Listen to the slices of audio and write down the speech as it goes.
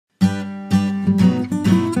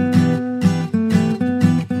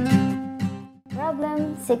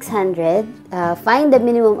600. Find the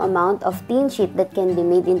minimum amount of tin sheet that can be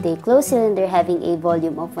made into a closed cylinder having a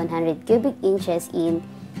volume of 100 cubic inches in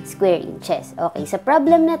square inches. Okay, sa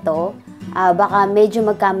problem na to, baka medyo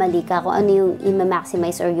magkamali ka kung ano yung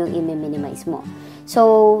i-maximize or yung i-minimize mo.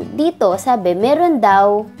 So, dito, sabi, meron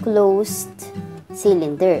daw closed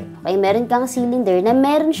cylinder. Okay, meron kang cylinder na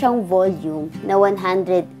meron siyang volume na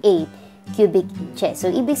 108 cubic inches. So,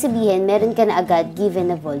 ibig sabihin, meron ka na agad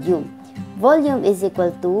given na volume. Volume is equal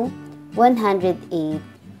to 108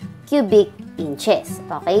 cubic inches.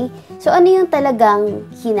 Okay? So, ano yung talagang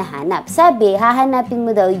hinahanap? Sabi, hahanapin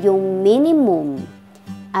mo daw yung minimum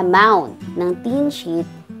amount ng tin sheet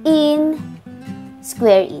in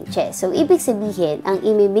square inches. So, ibig sabihin, ang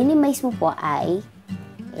i-minimize mo po ay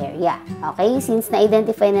area. Okay? Since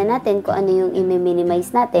na-identify na natin kung ano yung i-minimize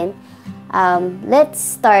natin, let's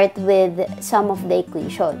start with some of the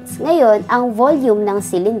equations. Ngayon, ang volume ng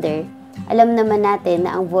cylinder, alam naman natin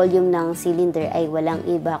na ang volume ng cylinder ay walang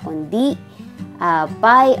iba kundi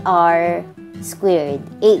pi r squared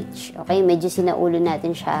h. Okay? Medyo sinaulo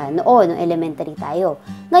natin siya noon, nung elementary tayo.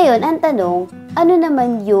 Ngayon, ang tanong, ano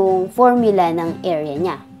naman yung formula ng area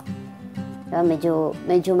niya? Diba?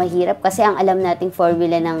 Medyo mahirap kasi ang alam nating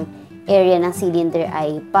formula ng area ng cylinder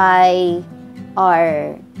ay pi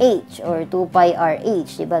r h or 2 pi r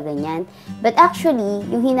h. Diba ganyan? But actually,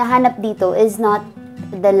 yung hinahanap dito is not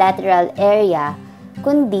the lateral area,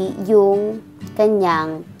 kundi yung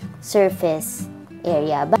kanyang surface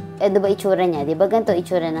area. Diba itsura niya? Diba ganito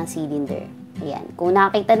itsura ng cylinder? Ayan. Kung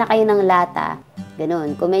nakakita na kayo ng lata,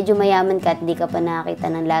 ganun. Kung medyo mayaman ka at hindi ka pa nakakita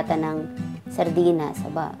ng lata ng sardinas,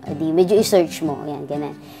 di medyo i-search mo. Ayan,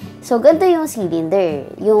 ganun. So, ganito yung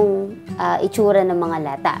cylinder. Yung itsura ng mga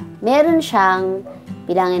lata. Meron siyang,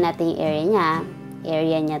 bilangin natin yung area niya.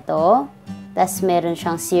 Area niya to. Tapos, meron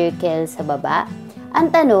siyang circle sa baba. Ang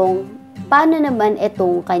tanong, paano naman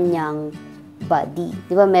itong kanyang body?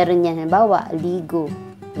 Di ba meron yan, halimbawa, ligo.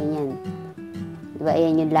 Ganyan. Di ba,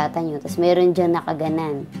 ayan yung lata nyo. Tapos meron dyan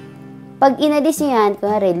nakaganan. Pag inalis nyo yan,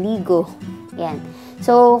 kunwari, ligo. Yan.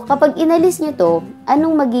 So, kapag inalis nyo to,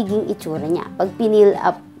 anong magiging itsura niya? Pag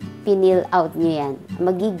pinil out nyo yan,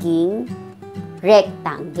 magiging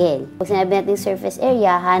rectangle. Pag sinabi natin surface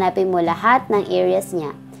area, hanapin mo lahat ng areas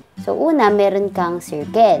niya. So, una, meron kang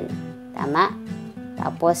circle. Tama?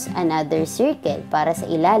 Tapos, another circle para sa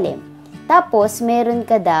ilalim. Tapos, meron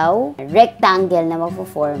ka daw rectangle na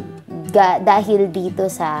magpo-form dahil dito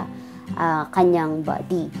sa kanyang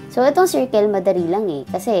body. So, itong circle, madali lang eh.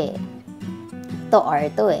 Kasi, ito R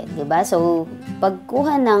to eh. Diba? So,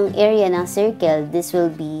 pagkuha ng area ng circle, this will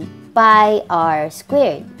be pi r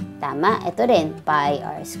squared. Tama? Ito rin, pi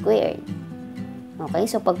r squared. Okay?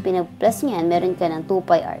 So, pag pinag-plus niyan, meron ka ng 2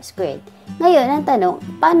 pi r squared. Ngayon, ang tanong,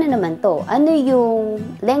 paano naman to? Ano yung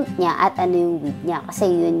length niya at ano yung width niya?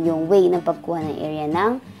 Kasi yun yung way ng pagkuha ng area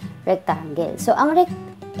ng rectangle. So,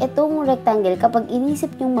 itong rectangle, kapag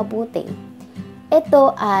inisip yung mabuti, ito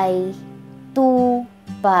ay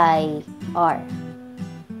 2 pi r.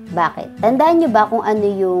 Bakit? Tandaan nyo ba kung ano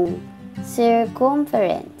yung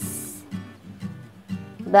circumference?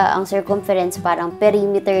 Diba, ang circumference parang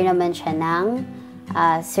perimeter naman siya ng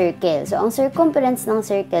circle. So, ang circumference ng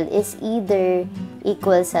circle is either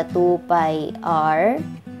equal sa 2 pi r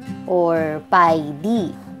or pi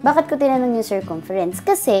d. Bakit ko tinanong yung circumference?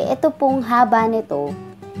 Kasi, ito pong haba nito,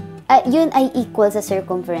 yun ay equal sa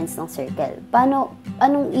circumference ng circle.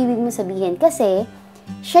 Anong ibig mo sabihin? Kasi,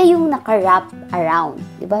 siya yung naka-wrap around.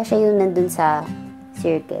 Diba? Siya yung nandun sa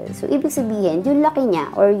circle. So, ibig sabihin, yung laki niya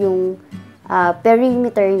or yung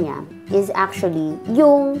perimeter niya is actually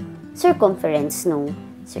yung circumference nung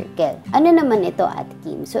circle. Ano naman ito at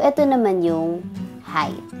Kim? So, ito naman yung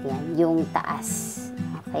height. Yan, yung taas.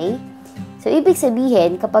 Okay? So, ibig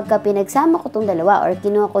sabihin, kapag pinagsama ko itong dalawa or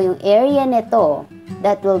kinuha ko yung area nito,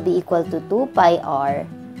 that will be equal to 2 pi r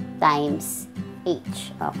times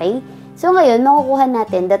h. Okay? So, ngayon, makukuha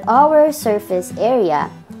natin that our surface area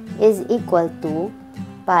is equal to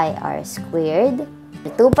pi r squared.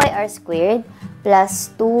 2 pi r squared plus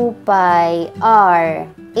 2 pi r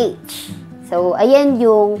h. So, ayan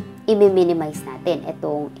yung i-minimize natin,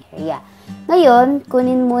 itong area. Ngayon,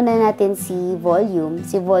 kunin muna natin si volume.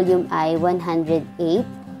 Si volume ay 108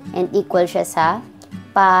 and equal siya sa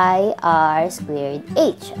pi r squared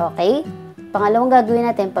h. Okay? Pangalawang gagawin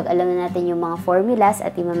natin, pag alam na natin yung mga formulas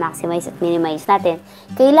at i-maximize at minimize natin,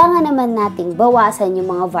 kailangan naman nating bawasan yung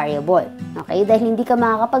mga variable. Okay? Dahil hindi ka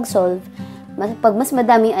makakapag-solve pag mas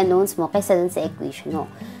madaming unknowns mo kaysa dun sa equation mo.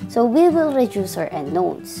 So, we will reduce our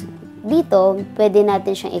unknowns. Dito, pwede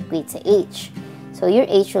natin siyang equate sa h. So, your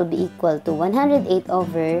h will be equal to 108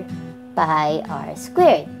 over pi r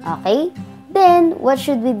squared. Okay? Then, what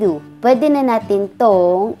should we do? Pwede na natin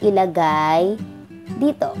tong ilagay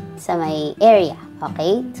dito sa may area.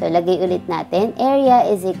 Okay? So, lagay ulit natin.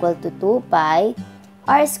 Area is equal to 2 pi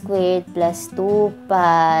r squared plus 2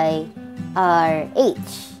 pi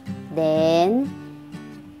rh. Then,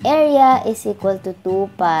 area is equal to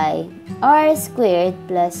 2 pi r squared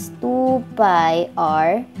plus 2 pi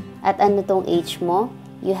r. At ano tong h mo?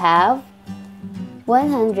 You have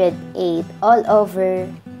 108 all over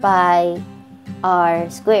pi r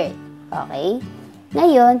squared. Okay?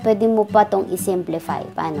 Ngayon, pwede mo pa itong i-simplify.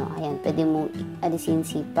 Paano? Ayan, pwede mo alisin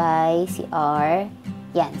si pi, si r.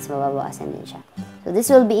 Yan, so mababawasan din siya. So, this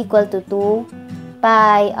will be equal to 2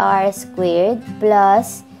 pi r squared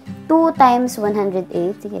plus 2 times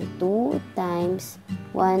 108. Sige, 2 times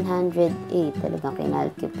 108. Talagang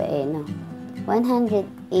kinalki pa no? 108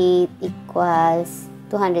 equals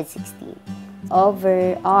 216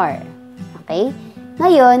 over r. Okay?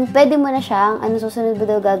 Ngayon, pwede mo na siyang, ano susunod mo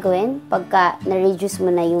daw gagawin? Pagka na-reduce mo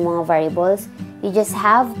na yung mga variables, you just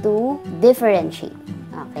have to differentiate.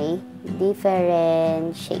 Okay?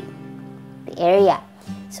 Differentiate the area.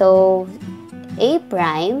 So, a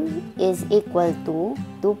prime is equal to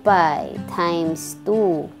 2 pi times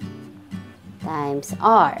 2 times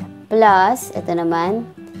r plus, ito naman,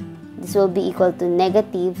 this will be equal to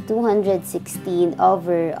negative 216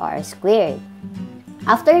 over r squared.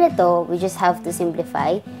 After nito, we just have to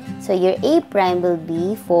simplify. So, your a prime will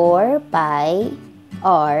be 4 pi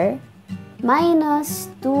r minus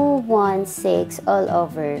 216 all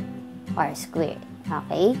over r squared.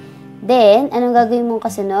 Okay? Then, anong gagawin mong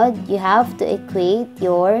kasunod? You have to equate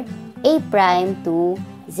your a prime to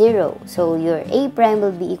 0. So, your a prime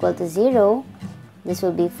will be equal to 0. This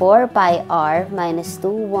will be 4 pi r minus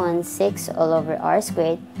 216 all over r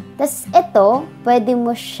squared. Tapos, ito, pwede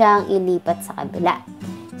mo siyang ilipat sa kabila.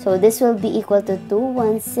 So, this will be equal to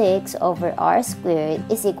 216 over r squared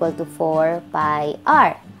is equal to 4 pi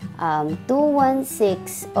r.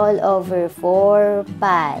 216 all over 4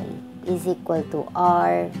 pi is equal to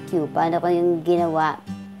r cubed. Paano ko yung ginawa?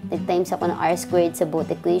 Nag-times ako ng r squared sa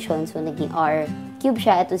both equations. So, naging r cubed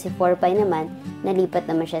siya. Ito si 4 pi naman. Nalipat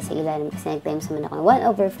naman siya sa ilalim kasi nag-times naman ako ng 1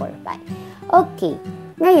 over 4 pi. Okay.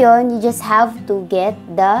 Ngayon, you just have to get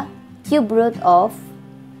the cube root of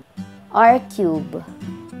r cubed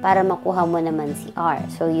para makuha mo naman si r.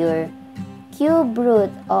 So, your cube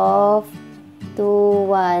root of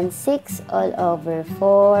 216 all over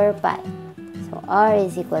 4 pi. So, r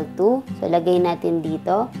is equal to, so lagay natin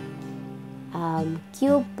dito,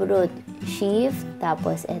 cube root shift,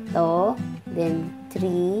 tapos ito, then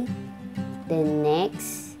 3, then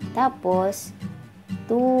next, tapos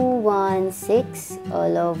 216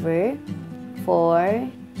 all over 4,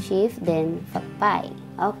 shift, then pi.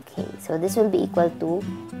 Okay, so this will be equal to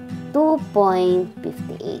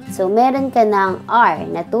 2.58. So, meron ka ng r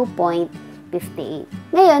na 2.58.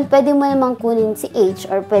 Ngayon, pwede mo namang kunin si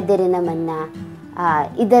h or pwede rin naman na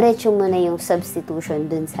idiretso mo na yung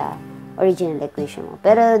substitution dun sa original equation mo.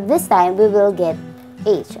 Pero this time, we will get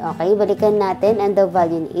h. Okay, balikan natin ang the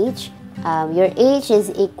value in h. Your h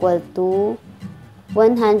is equal to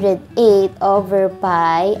 108 over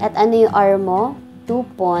pi. At ano yung r mo?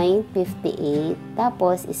 2.58.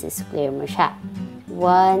 Tapos, isa-square mo siya.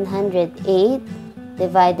 108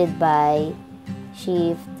 divided by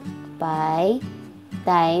shift pi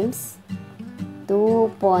times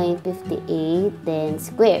 2.58 then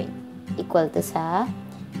squared equal to sa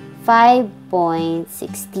 5.16.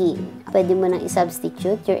 Pwede mo nang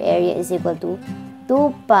i-substitute. Your area is equal to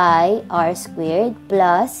 2 pi r squared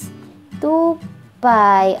plus 2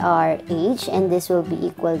 pi rh, and this will be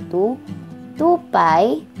equal to 2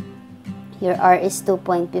 pi, your r is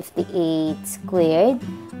 2.58 squared,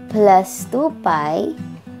 plus 2 pi,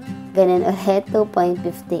 ganun ulit,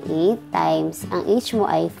 2.58 times, ang h mo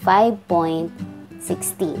ay 5.16.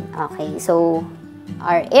 Okay, so,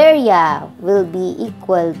 our area will be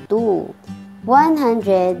equal to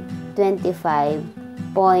 125.47.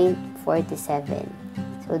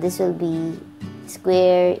 So, this will be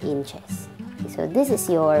square inches. So, this is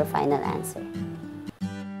your final answer.